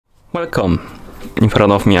Welcome. In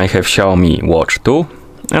front of me I have Xiaomi Watch 2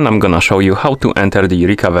 and I'm gonna show you how to enter the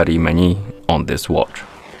recovery menu on this watch.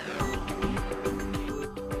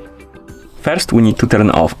 First we need to turn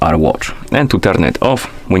off our watch, and to turn it off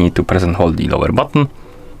we need to press and hold the lower button.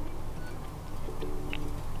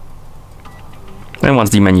 And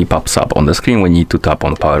once the menu pops up on the screen we need to tap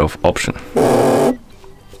on power off option.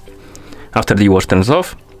 After the watch turns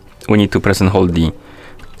off we need to press and hold the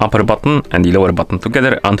upper button and the lower button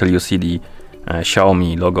together until you see the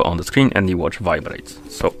Xiaomi logo on the screen and the watch vibrates.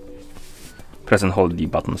 So press and hold the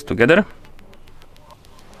buttons together.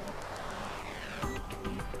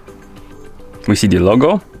 We see the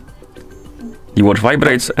logo, the watch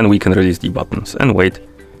vibrates, and we can release the buttons and wait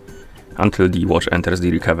until the watch enters the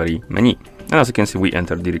recovery menu. And as you can see, we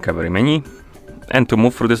entered the recovery menu, and to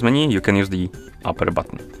move through this menu you can use the upper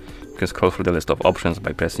button. You can scroll through the list of options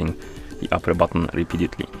by pressing the upper button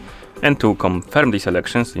repeatedly. And to confirm the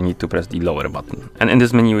selections you need to press the lower button. And in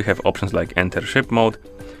this menu we have options like enter ship mode,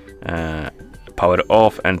 power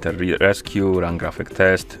off, enter rescue, run graphic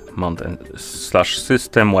test, mount and slash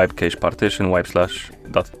system, wipe cache partition, wipe slash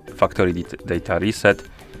factory data reset,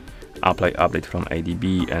 apply update from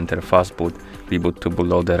ADB, enter fastboot, reboot to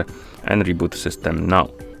bootloader, and reboot system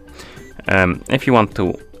now. If you want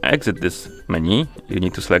to exit this menu, you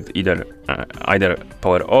need to select either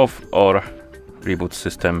power off or reboot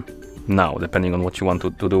system now, depending on what you want to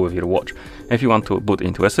do with your watch. If you want to boot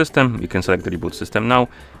into a system, you can select the reboot system now.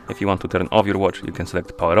 If you want to turn off your watch, you can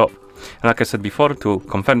select power off. And like I said before, to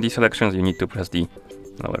confirm these selections, you need to press the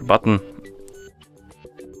lower button.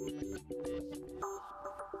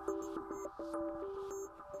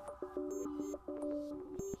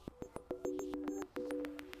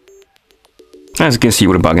 As you can see,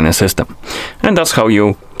 we're back in the system. And that's how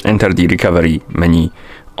you enter the recovery menu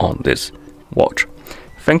on this watch.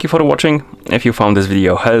 Thank you for watching. If you found this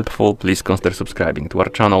video helpful, please consider subscribing to our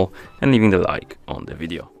channel and leaving the like on the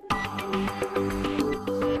video.